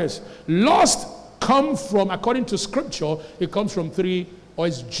desires. Lust comes from, according to scripture, it comes from three, or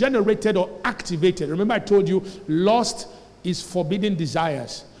is generated or activated. Remember I told you, lust is forbidden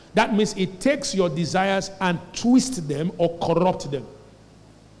desires. That means it takes your desires and twists them or corrupt them.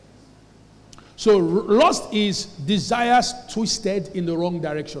 So lust is desires twisted in the wrong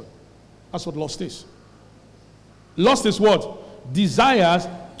direction. That's what lust is. Lust is what? Desires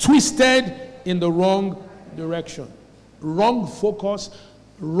twisted in the wrong direction. Wrong focus,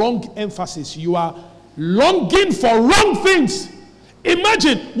 wrong emphasis. You are longing for wrong things.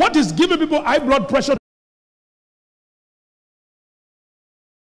 Imagine what is giving people high blood pressure.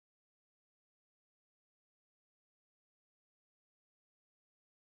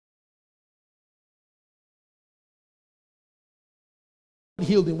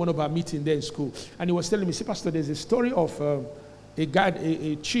 Healed in one of our meetings there in school, and he was telling me, see, Pastor, there's a story of a guy,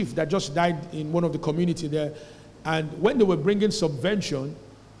 a chief that just died in one of the community there, and when they were bringing subvention,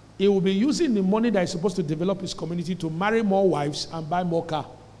 he will be using the money that is supposed to develop his community to marry more wives and buy more car.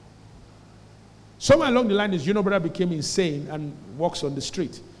 Somewhere along the line, his junior brother became insane and walks on the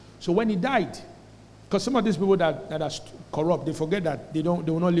street. So when he died, because some of these people that are corrupt, they forget that they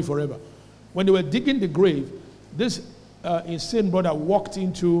will not live forever. When they were digging the grave, this insane brother walked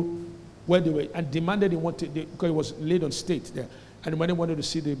into where they were and demanded because he was laid on state there, and when they wanted to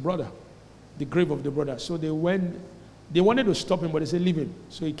see the brother, the grave of the brother, so they wanted to stop him, but they said leave him.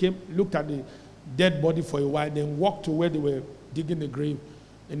 So he came, looked at dead body for a while, then walked to where they were digging the grave,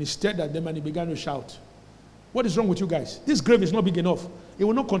 and he stared at them and he began to shout, "What is wrong with you guys? This grave is not big enough. It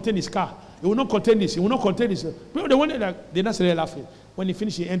will not contain his car. It will not contain this. It will not contain this." People, they wanted that. They not started laughing. When he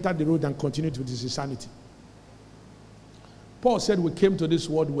finished, he entered the road and continued with his insanity. Paul said, we came to this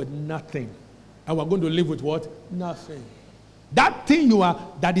world with nothing, and we're going to live with what? Nothing. That thing you are,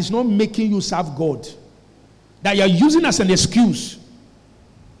 that is not making you serve God, that you are using as an excuse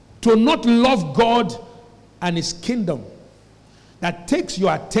to not love God and his kingdom, that takes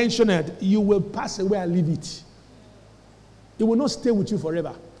your attention and you will pass away and leave it. It will not stay with you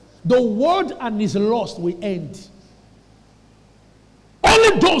forever. The world and its lust will end.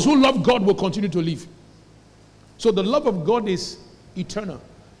 Only those who love God will continue to live. So the love of God is eternal.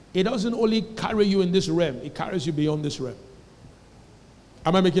 It doesn't only carry you in this realm, it carries you beyond this realm.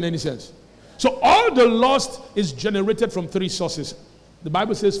 Am I making any sense? So all the lust is generated from three sources. The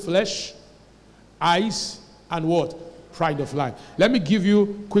Bible says flesh, eyes, and what? Pride of life. Let me give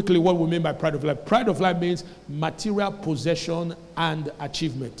you quickly what we mean by pride of life. Pride of life means material possession and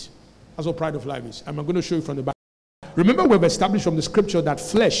achievement. That's what pride of life is. And I'm going to show you from the Bible. Remember, we've established from the scripture that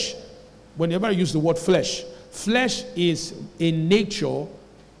flesh, whenever I use the word flesh, flesh is a nature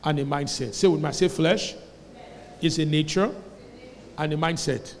and a mindset. Say with me, say flesh is a nature and a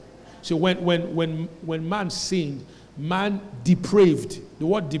mindset. So when man sinned, man depraved. The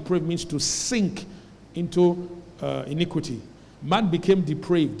word depraved means to sink into iniquity. Man became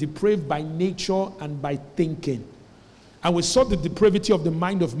depraved by nature and by thinking. And we saw the depravity of the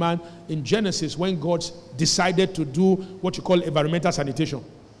mind of man in Genesis when God decided to do what you call environmental sanitation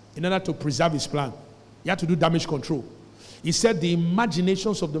in order to preserve his plan. He had to do damage control. He said the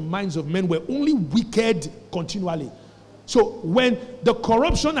imaginations of the minds of men were only wicked continually. So when the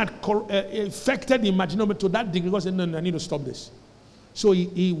corruption had affected the imagination to that degree, God said, no, I need to stop this. So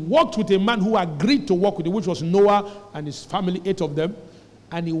he worked with a man who agreed to work with him, which was Noah and his family, 8 of them,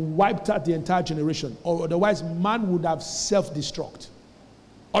 and he wiped out the entire generation. Or otherwise, man would have self-destruct.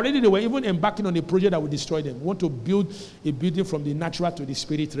 Already they were even embarking on a project that would destroy them. We want to build a building from the natural to the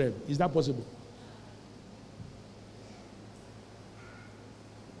spirit realm. Is that possible?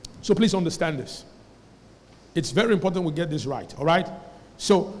 So please understand this. It's very important we get this right, all right?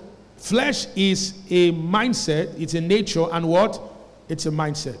 So flesh is a mindset, it's a nature, and what? It's a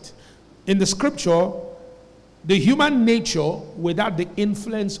mindset. In the scripture, the human nature without the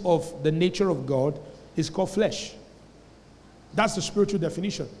influence of the nature of God is called flesh. That's the spiritual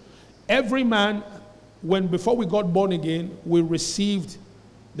definition. Every man, before we got born again, we received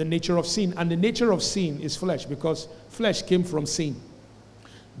the nature of sin. And the nature of sin is flesh, because flesh came from sin.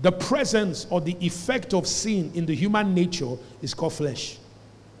 The presence or the effect of sin in the human nature is called flesh.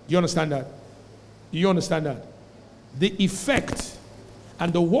 Do you understand that? Do you understand that? The effect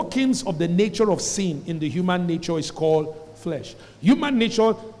and the workings of the nature of sin in the human nature is called flesh. Human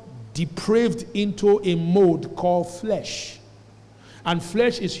nature depraved into a mode called flesh. And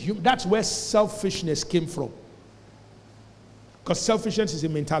flesh is that's where selfishness came from. Because selfishness is a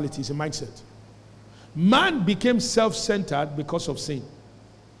mentality, it's a mindset. Man became self-centered because of sin.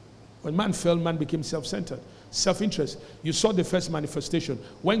 When man fell, man became self-centered. Self-interest. You saw the first manifestation.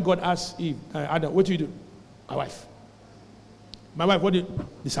 When God asked Eve, Adam, what do you do? My wife. My wife, what did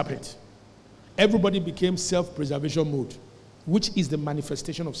this happen? Everybody became self-preservation mode, which is the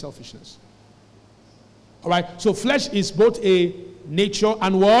manifestation of selfishness. All right? So flesh is both a nature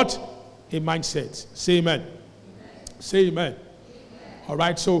and what? A mindset. Say amen. Amen. Say amen. Amen. All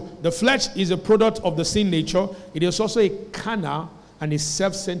right? So the flesh is a product of the sin nature. It is also a carnal and a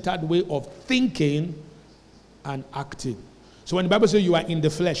self-centered way of thinking and acting. So when the Bible says you are in the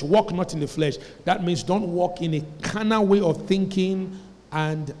flesh, walk not in the flesh, that means don't walk in a carnal way of thinking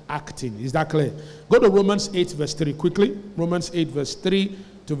and acting. Is that clear? Go to Romans 8 verse 3 quickly. Romans 8 verse 3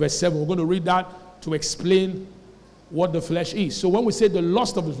 to verse 7. We're going to read that to explain what the flesh is. So when we say the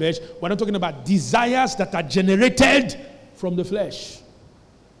lust of the flesh, we're not talking about desires that are generated from the flesh.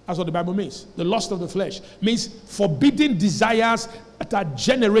 That's what the Bible means. The lust of the flesh means forbidden desires that are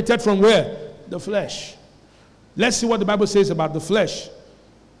generated from where? The flesh. Let's see what the Bible says about the flesh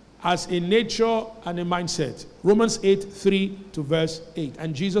as a nature and a mindset. Romans 8, 3 to verse 8.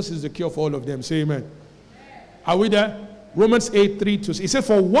 And Jesus is the cure for all of them. Say amen. Are we there? Romans 8, 3 to 6. He said,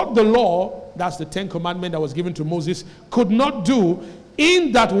 for what the law, that's the 10 commandment that was given to Moses, could not do,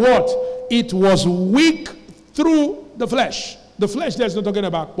 in that what? It was weak through the flesh. The flesh there is not talking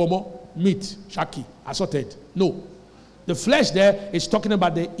about pomo, meat, shaki, assorted. No. The flesh there is talking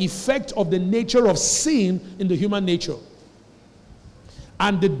about the effect of the nature of sin in the human nature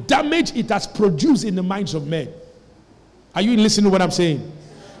and the damage it has produced in the minds of men. Are you listening to what I'm saying?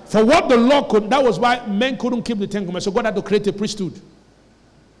 For what the law could, that was why men couldn't keep the Ten Commandments. So God had to create a priesthood.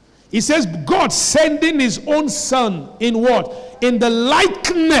 He says, God sending his own son in what? In the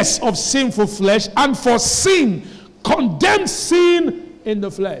likeness of sinful flesh, and for sin, condemned sin in the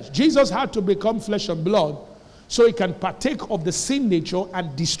flesh. Jesus had to become flesh and blood so he can partake of the sin nature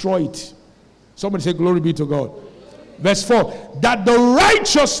and destroy it. Somebody say, glory be to God. Verse 4, that the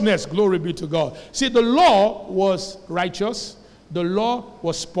righteousness, glory be to God. See, the law was righteous. The law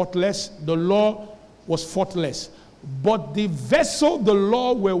was spotless. The law was faultless. But the vessel the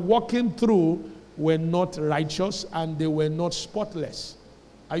law were walking through were not righteous and they were not spotless.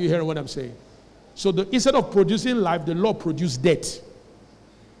 Are you hearing what I'm saying? So instead of producing life, the law produced death.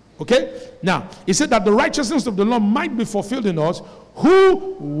 Okay? Now, he said that the righteousness of the law might be fulfilled in us,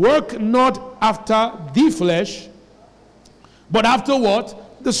 who work not after the flesh, but after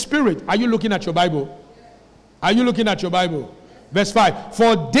what? The Spirit. Are you looking at your Bible? Are you looking at your Bible? Verse 5.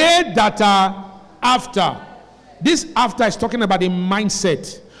 For they that are after. This after is talking about a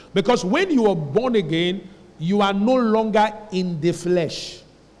mindset. Because when you are born again, you are no longer in the flesh.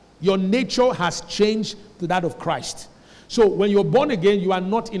 Your nature has changed to that of Christ. So when you're born again, you are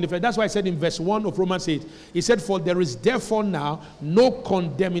not in the flesh. That's why I said in verse 1 of Romans 8, he said, for there is therefore now no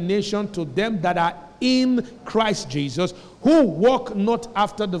condemnation to them that are in Christ Jesus, who walk not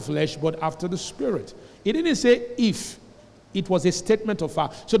after the flesh, but after the Spirit. It didn't say if. It was a statement of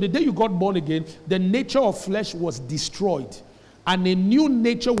fact. So the day you got born again, the nature of flesh was destroyed. And a new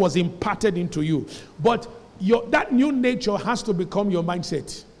nature was imparted into you. But that new nature has to become your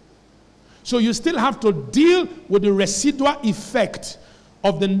mindset. So you still have to deal with the residual effect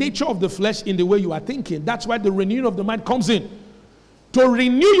of the nature of the flesh in the way you are thinking. That's why the renewing of the mind comes in. To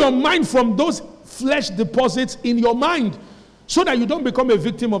renew your mind from those flesh deposits in your mind, so that you don't become a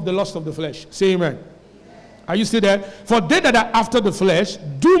victim of the lust of the flesh. Say amen. Are you still there? For they that are after the flesh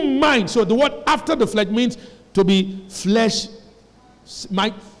do mind. So the word after the flesh means to be flesh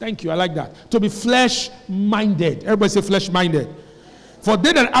mind. Thank you, I like that. To be flesh minded. Everybody say flesh minded. For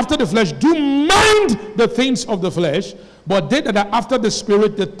they that are after the flesh do mind the things of the flesh, but they that are after the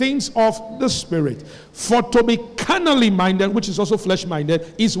Spirit, the things of the Spirit. For to be carnally minded, which is also flesh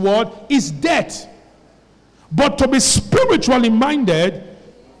minded, is what? Is death. But to be spiritually minded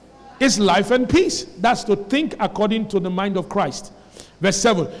is life and peace. That's to think according to the mind of Christ. Verse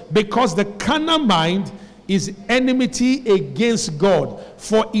 7, because the carnal mind is enmity against God,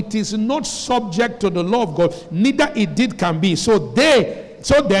 for it is not subject to the law of God, neither indeed can be. So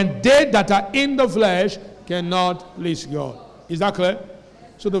then they that are in the flesh cannot please God. Is that clear?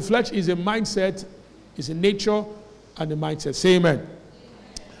 So the flesh is a mindset, is a nature, and a mindset. Say amen.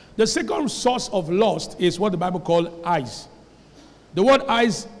 The second source of lust is what the Bible calls eyes. The word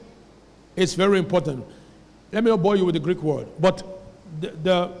eyes is very important. Let me not bore you with the Greek word, but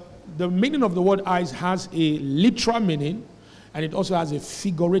the meaning of the word eyes has a literal meaning, and it also has a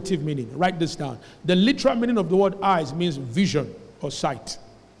figurative meaning. Write this down. The literal meaning of the word eyes means vision or sight,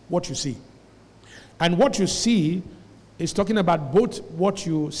 what you see. And what you see is talking about both what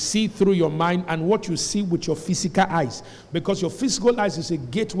you see through your mind and what you see with your physical eyes, because your physical eyes is a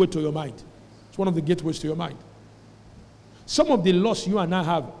gateway to your mind. It's one of the gateways to your mind. Some of the loss you and I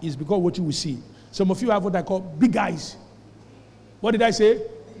have is because of what you will see. Some of you have what I call big eyes. What did I say?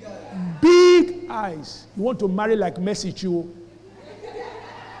 Big eyes. You want to marry like Messi, Chiu.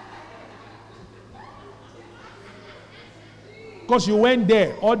 Because you went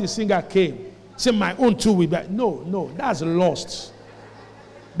there, all the singer came. Say, my own too will be. No, that's lost.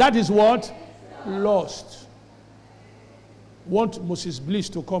 That is what? Lost. Want Moses Bliss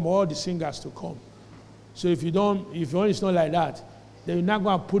to come, all the singers to come. So if it's not like that, then you're not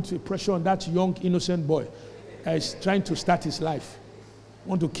going to put pressure on that young, innocent boy that is trying to start his life.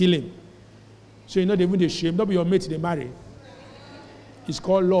 Want to kill him. So you're not even ashamed. Don't be your mate they marry. It's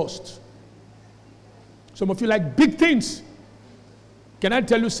called lust. Some of you like big things. Can I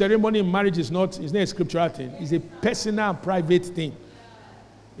tell you, ceremony in marriage is not a scriptural thing. It's a personal and private thing.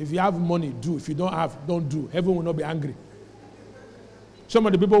 If you have money, do. If you don't have, don't do. Heaven will not be angry. Some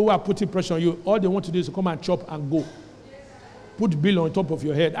of the people who are putting pressure on you, all they want to do is to come and chop and go. Put bill on top of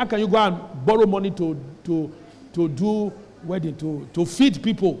your head. How can you go and borrow money to do wedding, to feed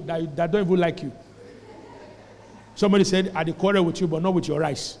people that don't even like you? Somebody said, I quarrel with you, but not with your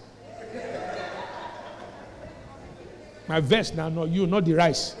rice. My verse now, no, you, not the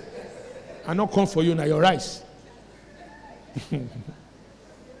rice. I not come for you now, your rice.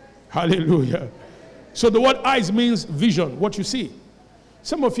 Hallelujah. So the word eyes means vision, what you see.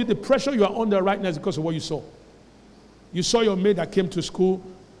 Some of you, the pressure you are under right now is because of what you saw. You saw your mate that came to school,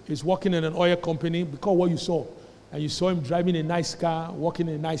 is working in an oil company because of what you saw. and you saw him driving a nice car, walking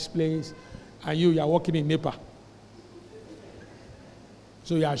in a nice place, and you are walking in Nepal.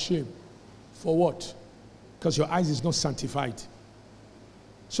 So you are ashamed. For what? Because your eyes is not sanctified.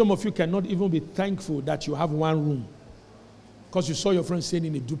 Some of you cannot even be thankful that you have one room, because you saw your friend staying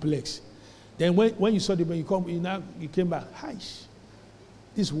in a duplex. Then when you saw them, you came back. Hi,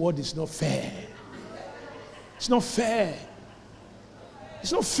 this world is not fair. It's not fair.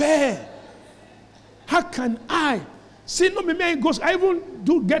 It's not fair. How can I? See, no, me man goes. I even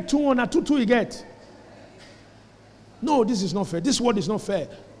do get 200, 2 you get. No, this is not fair. This world is not fair.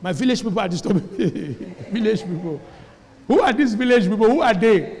 My village people are disturbing me. Village people. Who are these village people? Who are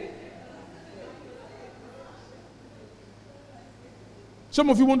they? Some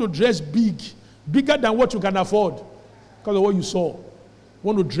of you want to dress big, bigger than what you can afford, because of what you saw. You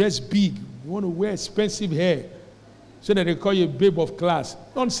want to dress big. You want to wear expensive hair, so that they call you a babe of class.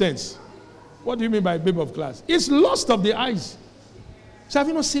 Nonsense. What do you mean by babe of class? It's lust of the eyes. So have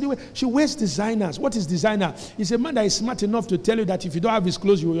you not seen the way she wears designers? What is designer? It's a man that is smart enough to tell you that if you don't have his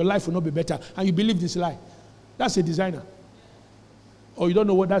clothes, your life will not be better. And you believe this lie. That's a designer. Or you don't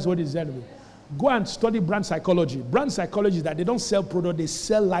know that's what designer means. Go and study brand psychology. Brand psychology is that they don't sell product, they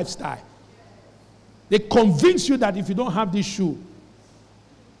sell lifestyle. They convince you that if you don't have this shoe,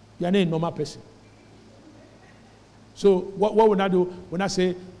 you are not a normal person. So what would I do when I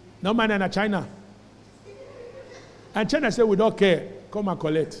say, no man in China? And China say, we don't care. Come and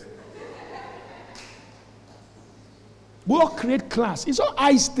collect. We all create class. It's all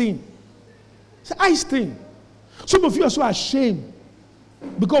eyes thing. It's an eyes thing. Some of you are so ashamed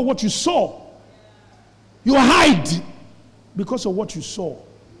because of what you saw. You hide because of what you saw.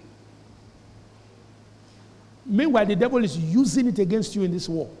 Meanwhile, the devil is using it against you in this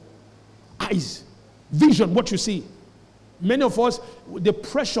war. Eyes, vision, what you see. Many of us, the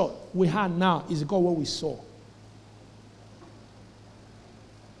pressure we have now is because of what we saw.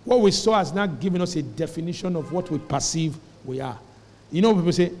 What we saw has not given us a definition of what we perceive we are. You know,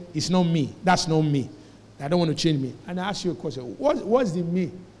 people say, it's not me. That's not me. I don't want to change me. And I ask you a question. What's the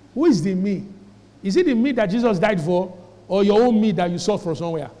me? Who is the me? Is it the me that Jesus died for, or your own me that you saw from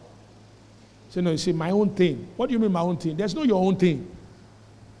somewhere? So no, you say, my own thing. What do you mean my own thing? There's no your own thing.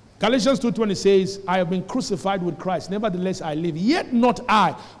 Galatians 2:20 says, I have been crucified with Christ. Nevertheless, I live. Yet not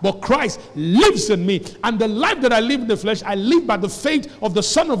I, but Christ lives in me. And the life that I live in the flesh, I live by the faith of the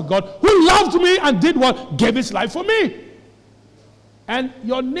Son of God, who loved me and did what? Gave his life for me. And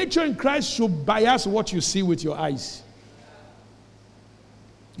your nature in Christ should bias what you see with your eyes.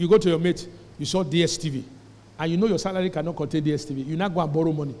 You go to your mate, you saw DSTV, and you know your salary cannot contain DSTV. You not go and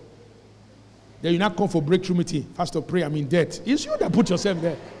borrow money. Then you not come for breakthrough meeting. Pastor, pray, I'm in debt. It's you that put yourself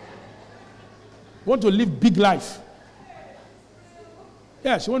there. Want to live big life.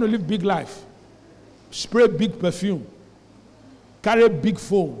 Yes, you want to live big life. Spray big perfume. Carry big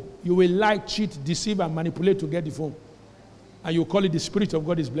phone. You will lie, cheat, deceive, and manipulate to get the phone. And you call it the Spirit of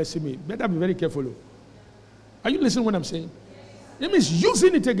God is blessing me. Better be very careful. Are you listening to what I'm saying? It means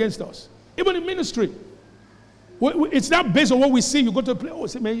using it against us. Even in ministry. It's not based on what we see. You go to a place, oh,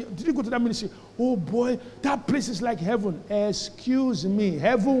 say, man, did you go to that ministry? Oh boy, that place is like heaven. Excuse me,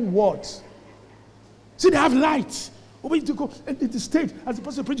 heaven what? See, they have lights. Oh, but you go, and the stage, as the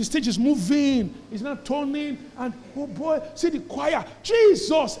pastor preaches, the stage is moving. It's not turning. And oh boy, see the choir.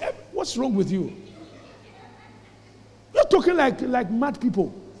 Jesus, what's wrong with you? You're talking like mad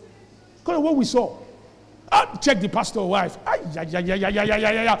people. Because of what we saw. Check the pastor's wife. But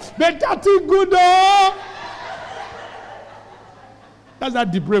that thing good, though. That's how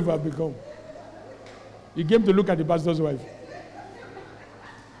depraved I've become. He came to look at the pastor's wife.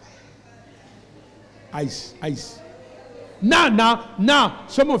 Eyes. Now,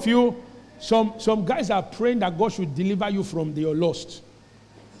 some of you, some guys are praying that God should deliver you from your lust.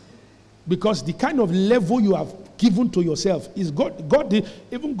 Because the kind of level you have given to yourself is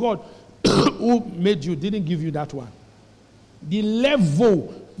even God who made you didn't give you that one. The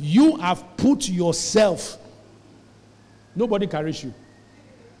level you have put yourself, nobody can reach you.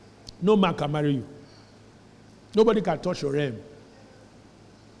 No man can marry you. Nobody can touch your realm.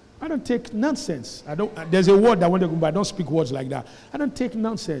 I don't take nonsense. There's a word that I want to go, but I don't speak words like that. I don't take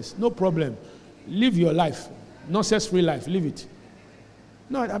nonsense. No problem. Live your life. Nonsense-free life. Live it.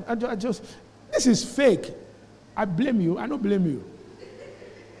 No, I just, this is fake. I blame you. I don't blame you.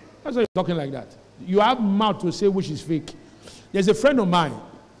 That's why you're talking like that. You have mouth to say which is fake. There's a friend of mine,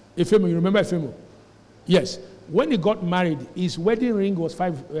 Efemo. You remember Efemo? Yes. When he got married, his wedding ring was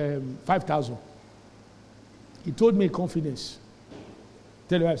 5,000. He told me in confidence.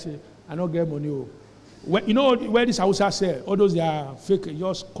 Tell you, I say, I don't get money. You know where this Hausa say, all those they are fake,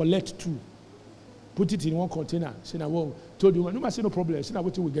 just collect too. put it in one container. Say, I will told you, no, I say no problem. Say,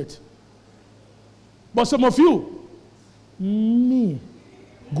 what you will get. But some of you, me,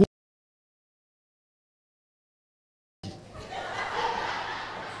 go.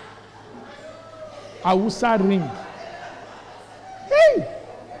 I will start ring. Hey!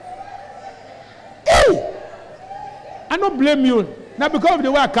 Hey! I don't blame you. Now, because of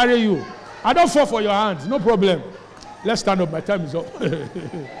the way I carry you, I don't fall for your hands. No problem. Let's stand up. My time is up.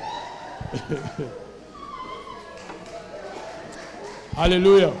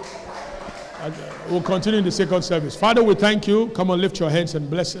 Hallelujah. We'll continue in the second service. Father, we thank you. Come on, lift your hands and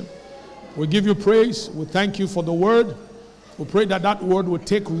bless him. We give you praise. We thank you for the word. We pray that that word will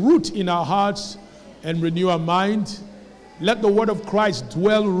take root in our hearts and renew our mind. Let the word of Christ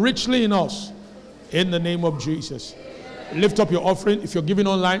dwell richly in us. In the name of Jesus. Lift up your offering. If you're giving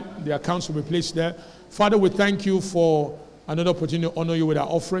online, the accounts will be placed there. Father, we thank you for another opportunity to honor you with our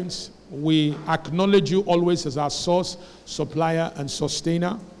offerings. We acknowledge you always as our source, supplier, and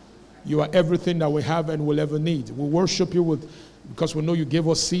sustainer. You are everything that we have and will ever need. We worship you because we know you gave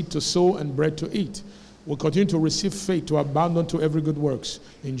us seed to sow and bread to eat. We'll continue to receive faith to abound unto every good works.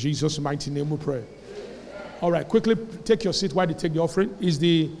 In Jesus' mighty name we pray. All right, quickly take your seat while they take the offering. Is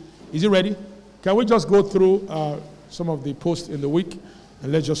it ready? Can we just go through some of the posts in the week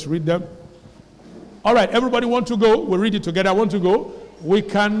and let's just read them? All right, everybody want to go? We'll read it together. I want to go. We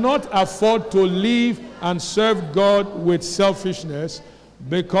cannot afford to live and serve God with selfishness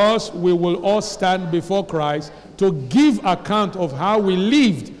because we will all stand before Christ to give account of how we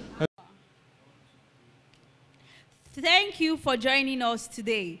lived. Thank you for joining us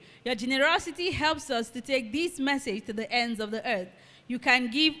today. Your generosity helps us to take this message to the ends of the earth. You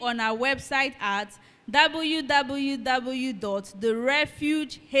can give on our website at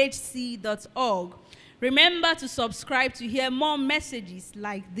www.therefugehc.org. Remember to subscribe to hear more messages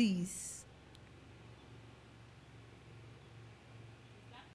like these.